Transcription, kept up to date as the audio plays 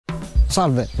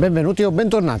Salve, benvenuti o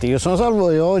bentornati, io sono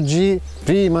Salvo e oggi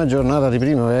prima giornata di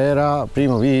primavera,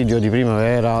 primo video di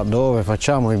primavera dove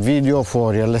facciamo il video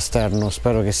fuori all'esterno.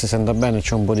 Spero che si senta bene,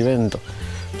 c'è un po' di vento,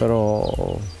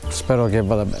 però spero che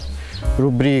vada bene.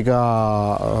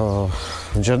 Rubrica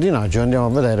giardinaggio, andiamo a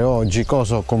vedere oggi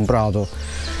cosa ho comprato.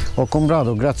 Ho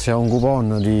comprato, grazie a un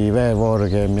coupon di VEVOR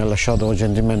che mi ha lasciato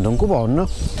gentilmente un coupon,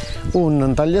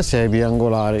 un tagliasiepi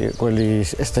angolari, quelli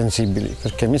estensibili,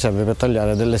 perché mi serve per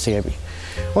tagliare delle siepi.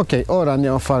 Ok, ora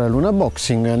andiamo a fare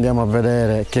l'unboxing, andiamo a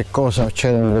vedere che cosa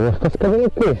c'è nelle questa scatola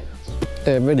qui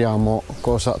e vediamo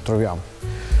cosa troviamo.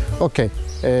 Ok,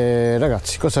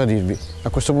 ragazzi, cosa dirvi? A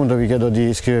questo punto vi chiedo di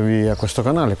iscrivervi a questo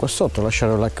canale qua sotto,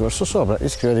 lasciare un like verso sopra,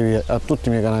 iscrivetevi a tutti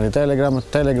i miei canali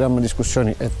Telegram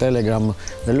discussioni e Telegram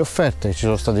delle offerte. Ci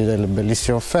sono state delle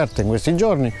bellissime offerte in questi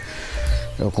giorni,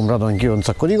 ho comprato anch'io un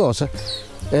sacco di cose.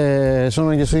 Sono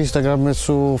anche su Instagram e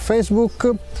su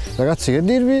Facebook. Ragazzi, che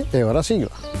dirvi? E ora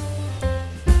sigla.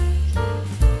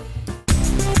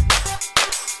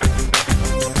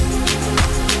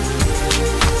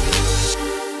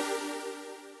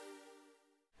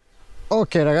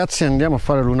 Ok ragazzi, andiamo a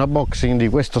fare l'unboxing di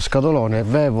questo scatolone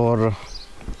VEVOR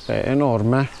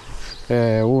enorme,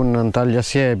 un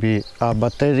tagliasiepi a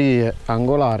batterie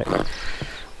angolare.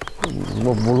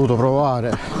 Ho voluto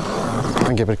provare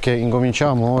anche perché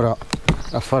incominciamo ora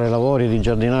a fare lavori di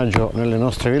giardinaggio nelle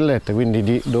nostre villette, quindi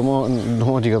di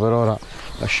domotica per ora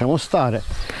lasciamo stare,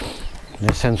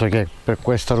 nel senso che per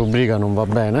questa rubrica non va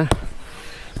bene,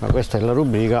 ma questa è la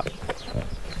rubrica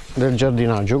del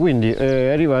giardinaggio, quindi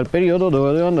arriva il periodo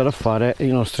dove devo andare a fare i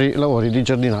nostri lavori di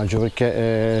giardinaggio,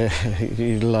 perché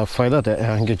il fai da te è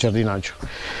anche giardinaggio.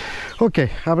 Ok,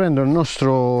 aprendo il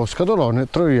nostro scatolone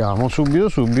troviamo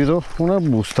subito una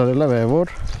busta della VEVOR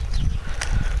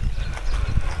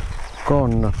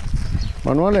con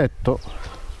manualetto,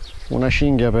 una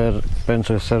cinghia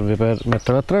penso che serve per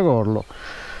mettere a tracollo,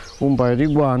 un paio di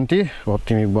guanti,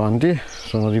 ottimi guanti,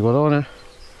 sono di cotone,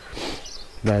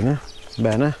 bene.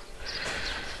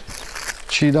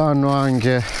 Ci danno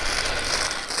anche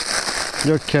gli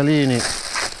occhialini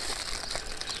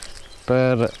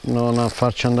per non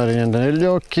farci andare niente negli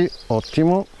occhi,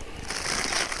 ottimo.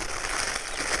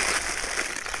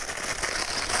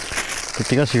 In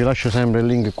tutti i casi vi lascio sempre il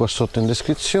link qua sotto in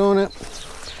descrizione.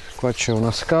 Qua c'è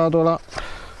una scatola,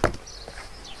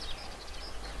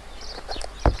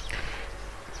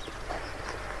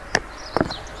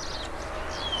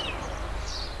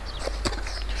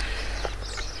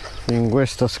 in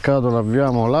questa scatola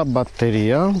abbiamo la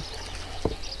batteria.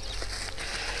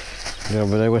 Andiamo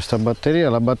a vedere questa batteria.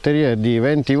 La batteria è di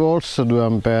 20 volts 2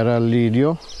 ampere al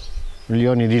lidio, gli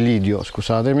ioni di lidio,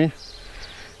 scusatemi,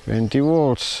 20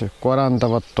 volts 40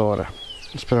 wattore.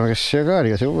 Spero che sia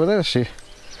carica, si può vedere, sì.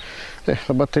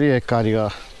 La batteria è carica,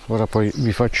 ora poi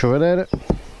vi faccio vedere.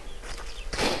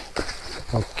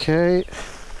 Ok,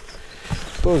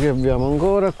 poi che abbiamo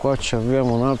ancora? Qua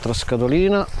abbiamo un'altra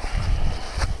scatolina.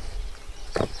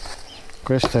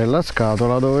 Questa è la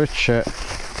scatola dove c'è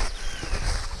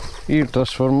il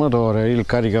trasformatore, il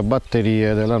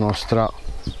caricabatterie della nostra,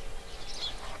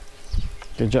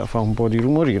 che già fa un po' di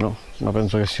rumorino, ma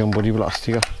penso che sia un po' di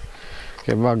plastica,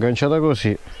 che va agganciata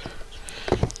così.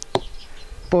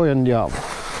 Poi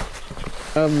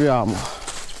abbiamo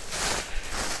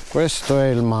questo è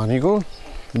il manico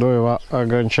dove va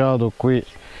agganciato qui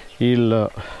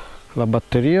la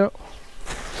batteria,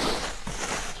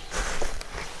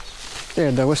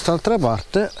 e da quest'altra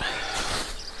parte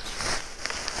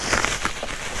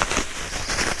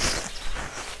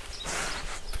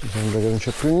mi sembra che non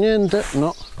c'è più niente,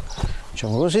 no,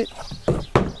 facciamo così.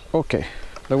 Ok,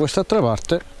 da quest'altra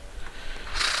parte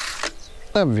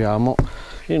abbiamo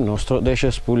il nostro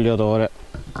decespugliatore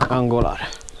angolare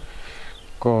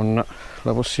con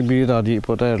la possibilità di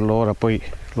poterlo, ora poi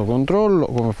lo controllo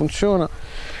come funziona.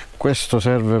 Questo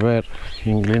serve per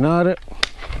inclinare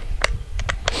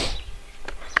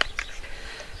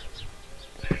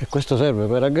e questo serve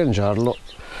per agganciarlo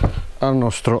al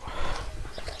nostro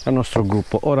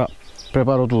gruppo. Ora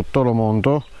preparo tutto, lo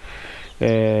monto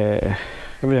e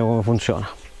vediamo come funziona.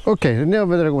 Ok, andiamo a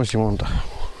vedere come si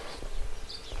monta.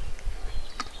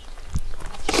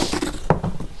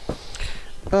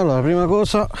 Allora, prima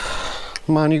cosa,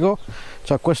 manico,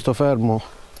 c'ha questo fermo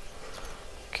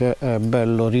che è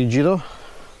bello rigido,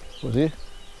 così,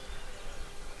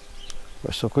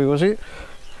 questo qui così,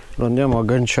 lo andiamo a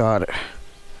agganciare.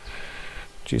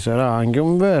 Ci sarà anche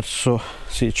un verso,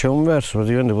 sì, c'è un verso,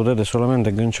 praticamente potete solamente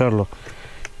agganciarlo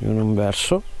in un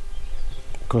verso,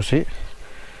 così,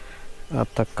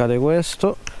 attaccate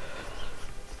questo,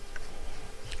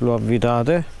 lo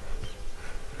avvitate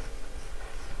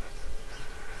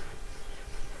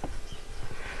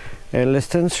e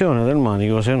l'estensione del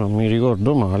manico, se non mi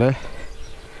ricordo male,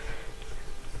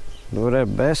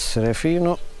 dovrebbe essere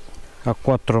fino a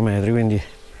 4 metri, quindi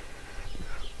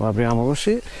lo apriamo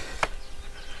così.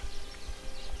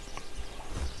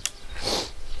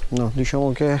 No,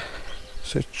 diciamo che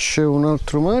se c'è un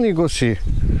altro manico, sì,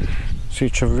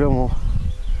 ci apriamo.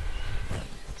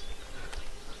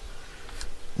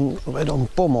 Lo vedo un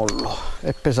po' mollo,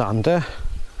 è pesante,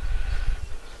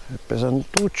 è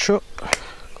pesantuccio,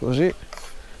 così.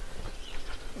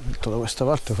 Metto da questa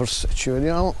parte, forse ci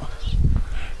vediamo.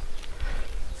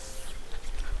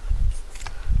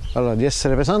 Allora, di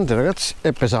essere pesante, ragazzi,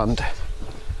 è pesante.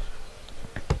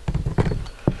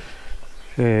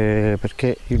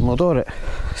 Perché il motore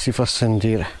si fa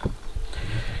sentire.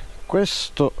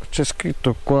 Questo c'è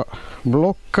scritto qua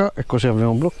blocca, e così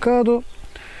abbiamo bloccato.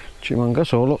 Ci manca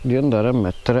solo di andare a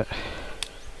mettere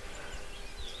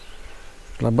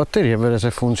la batteria e vedere se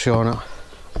funziona.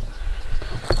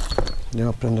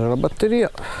 Andiamo a prendere la batteria.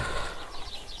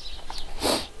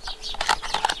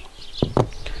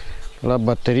 La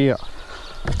batteria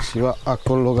si va a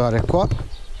collocare qua.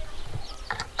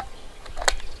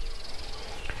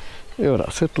 E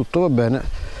ora, se tutto va bene,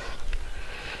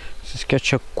 si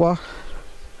schiaccia qua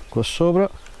sopra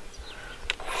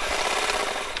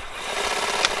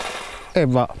e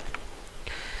va.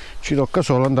 Ci tocca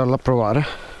solo andarlo a provare.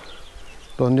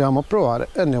 Lo andiamo a provare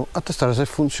e andiamo a testare se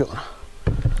funziona.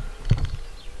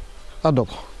 A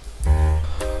dopo.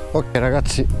 Ok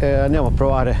ragazzi, andiamo a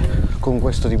provare con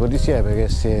questo tipo di siepe che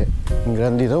si è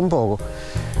ingrandita un poco.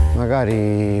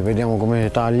 Magari vediamo come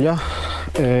taglia.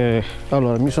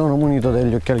 Allora, mi sono munito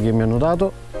degli occhiali che mi hanno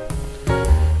dato,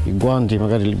 i guanti,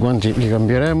 magari i guanti li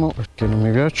cambieremo perché non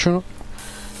mi piacciono,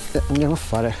 e andiamo a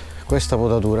fare questa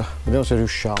potatura. Vediamo se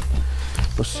riusciamo.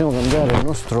 Possiamo cambiare il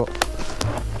nostro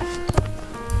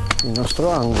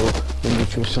angolo, quindi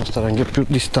ci possiamo stare anche più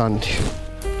distanti.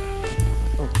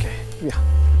 Ok, via.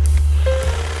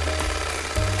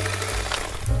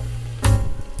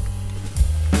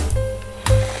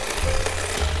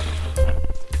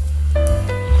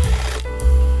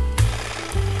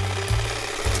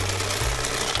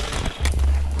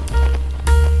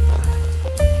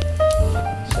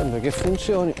 Che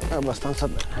funzioni abbastanza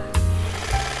bene.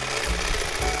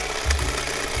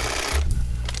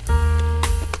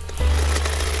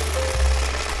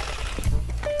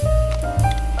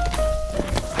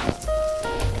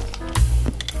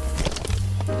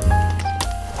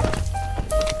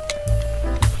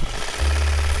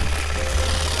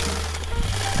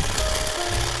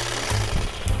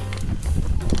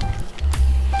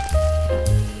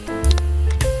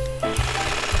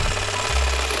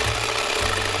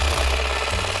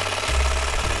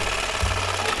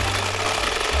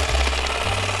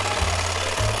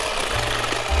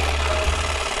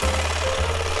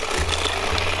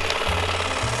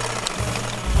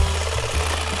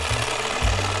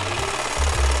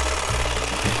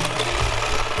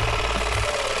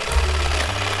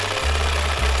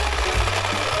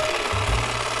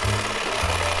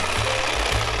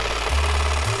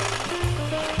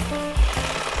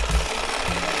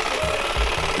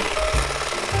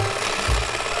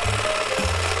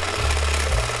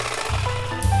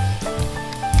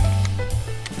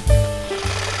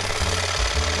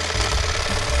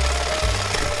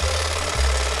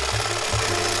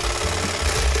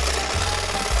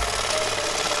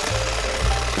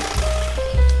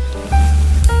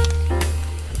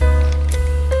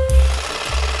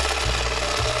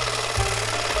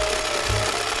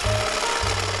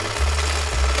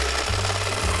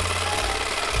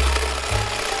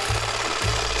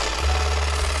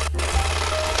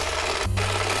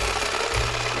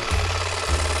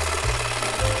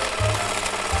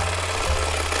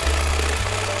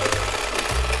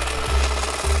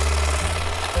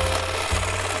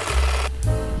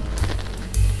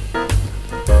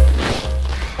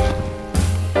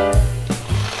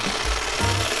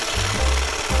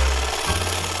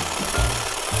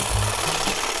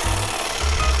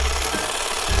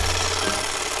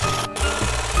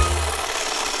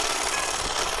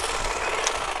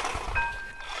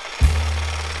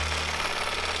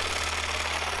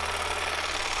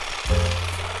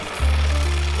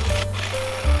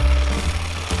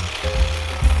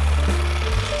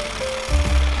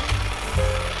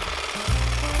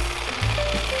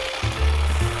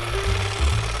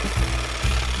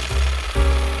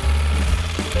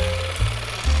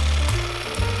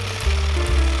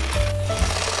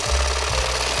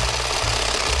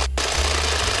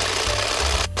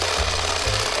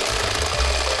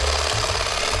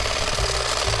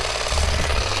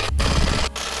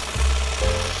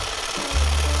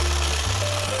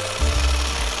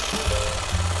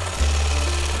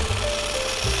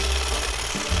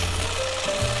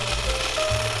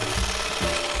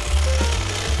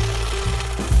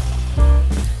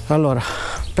 Allora,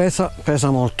 pesa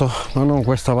molto, ma non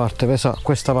questa parte, pesa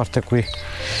questa parte qui.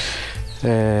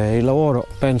 Il lavoro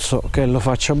penso che lo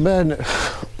faccia bene.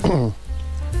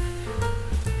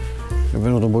 È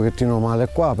venuto un pochettino male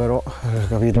qua, però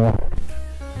capito,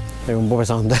 è un po'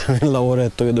 pesante il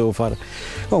lavoretto che devo fare.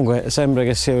 Comunque sembra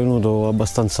che sia venuto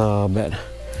abbastanza bene.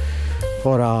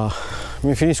 Ora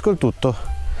mi finisco il tutto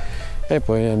e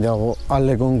poi andiamo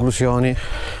alle conclusioni.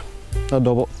 A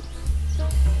dopo.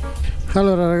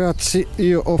 Allora ragazzi,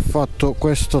 io ho fatto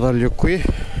questo taglio qui,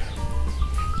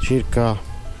 circa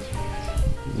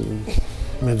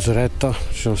mezz'oretta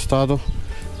ci sono stato,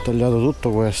 ho tagliato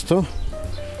tutto questo.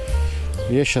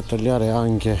 Riesce a tagliare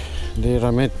anche dei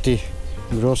rametti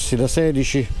grossi da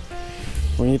 16,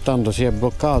 ogni tanto si è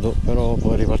bloccato, però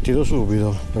poi è ripartito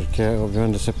subito, perché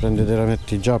ovviamente se prende dei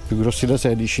rametti già più grossi da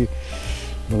 16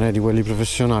 non è di quelli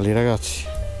professionali ragazzi,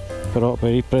 però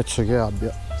per il prezzo che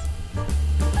abbia,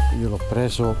 io l'ho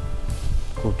preso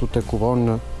con tutto il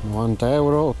coupon 90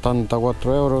 euro,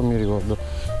 84 euro mi ricordo,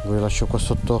 vi lascio qua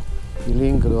sotto il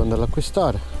link dove andare ad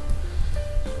acquistare.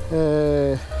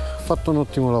 Ho fatto un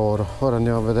ottimo lavoro. Ora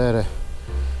andiamo a vedere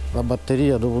la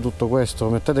batteria. Dopo tutto questo,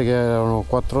 mettete che erano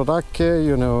 4 tacche,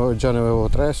 io già ne avevo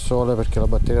 3 sole perché la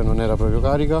batteria non era proprio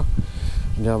carica.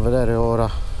 Andiamo a vedere ora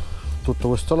tutto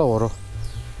questo lavoro,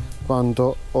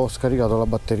 quanto ho scaricato la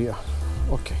batteria.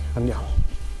 Ok, andiamo.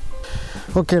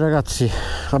 Ok ragazzi,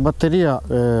 la batteria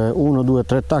 1, 2,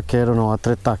 3 tacche erano a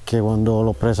 3 tacche quando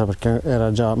l'ho presa, perché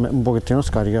era già un pochettino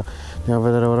scarica. Andiamo a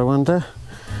vedere ora quant'è.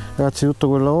 Ragazzi, tutto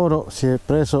quel lavoro si è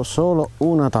preso solo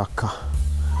una tacca,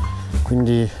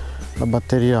 quindi la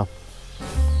batteria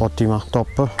ottima,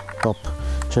 top.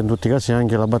 C'è in tutti i casi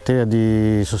anche la batteria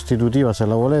di sostitutiva, se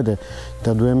la volete,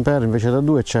 da 2 ampere invece da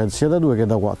 2, c'è sia da 2 che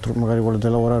da 4. Magari volete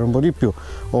lavorare un po' di più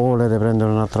o volete prendere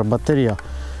un'altra batteria,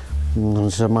 non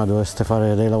si sa mai, dovreste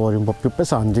fare dei lavori un po' più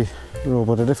pesanti, lo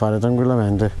potete fare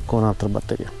tranquillamente con un'altra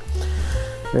batteria.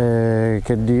 Che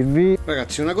dirvi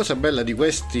ragazzi, una cosa bella di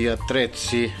questi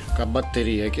attrezzi a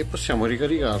batterie è che possiamo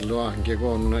ricaricarlo anche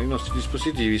con i nostri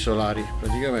dispositivi solari.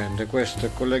 Praticamente questo è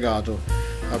collegato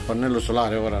al pannello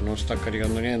solare, ora non sta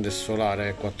caricando niente, è solare,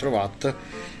 è 4 watt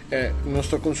e non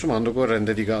sto consumando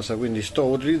corrente di casa, quindi sto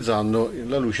utilizzando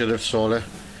la luce del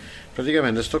sole.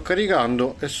 Praticamente sto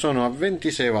caricando e sono a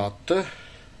 26 watt,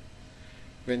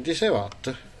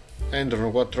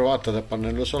 entrano 4 watt dal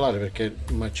pannello solare perché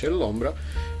ma c'è l'ombra,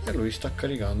 e lui sta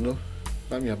caricando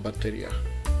la mia batteria.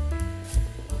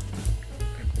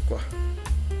 Ecco qua,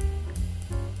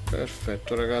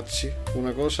 perfetto ragazzi.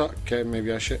 Una cosa che mi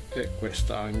piace è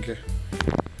questa anche,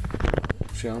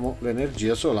 usiamo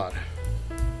l'energia solare,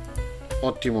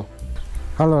 ottimo.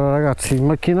 Allora ragazzi, il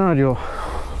macchinario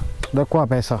da qua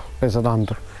pesa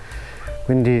tanto,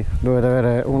 quindi dovete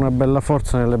avere una bella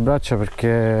forza nelle braccia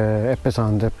perché è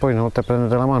pesante. Poi una volta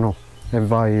prendete la mano e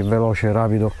vai veloce,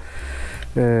 rapido.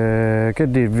 Che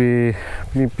dirvi,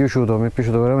 mi è piaciuto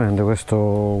veramente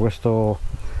questo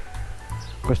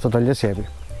tagliasiepi.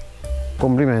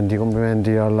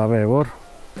 Complimenti alla VEVOR,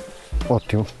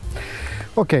 ottimo.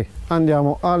 Ok,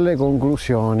 andiamo alle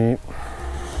conclusioni.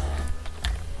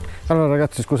 Allora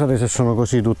ragazzi, scusate se sono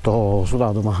così tutto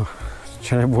sudato, ma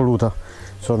ce n'è voluta,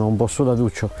 sono un po'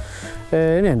 sudatuccio.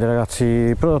 Niente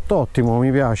ragazzi, prodotto ottimo,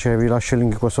 mi piace, vi lascio il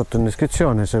link qua sotto in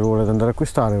descrizione se volete andare a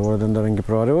acquistare, volete andare anche a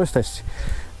provare voi stessi.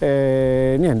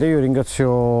 Niente, io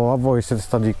ringrazio a voi, siete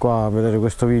stati qua a vedere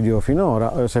questo video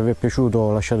finora. Se vi è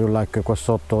piaciuto lasciate un like qua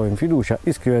sotto in fiducia,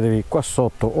 iscrivetevi qua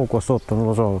sotto o qua sotto, non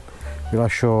lo so, vi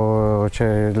lascio,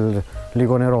 c'è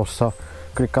l'icona rossa,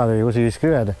 cliccatevi così vi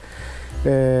iscrivete.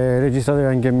 Registratevi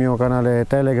anche il mio canale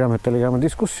Telegram e Telegram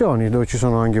Discussioni, dove ci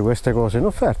sono anche queste cose in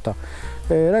offerta.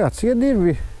 Ragazzi, che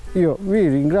dirvi, io vi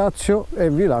ringrazio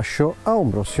e vi lascio a un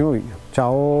prossimo video.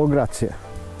 Ciao, grazie.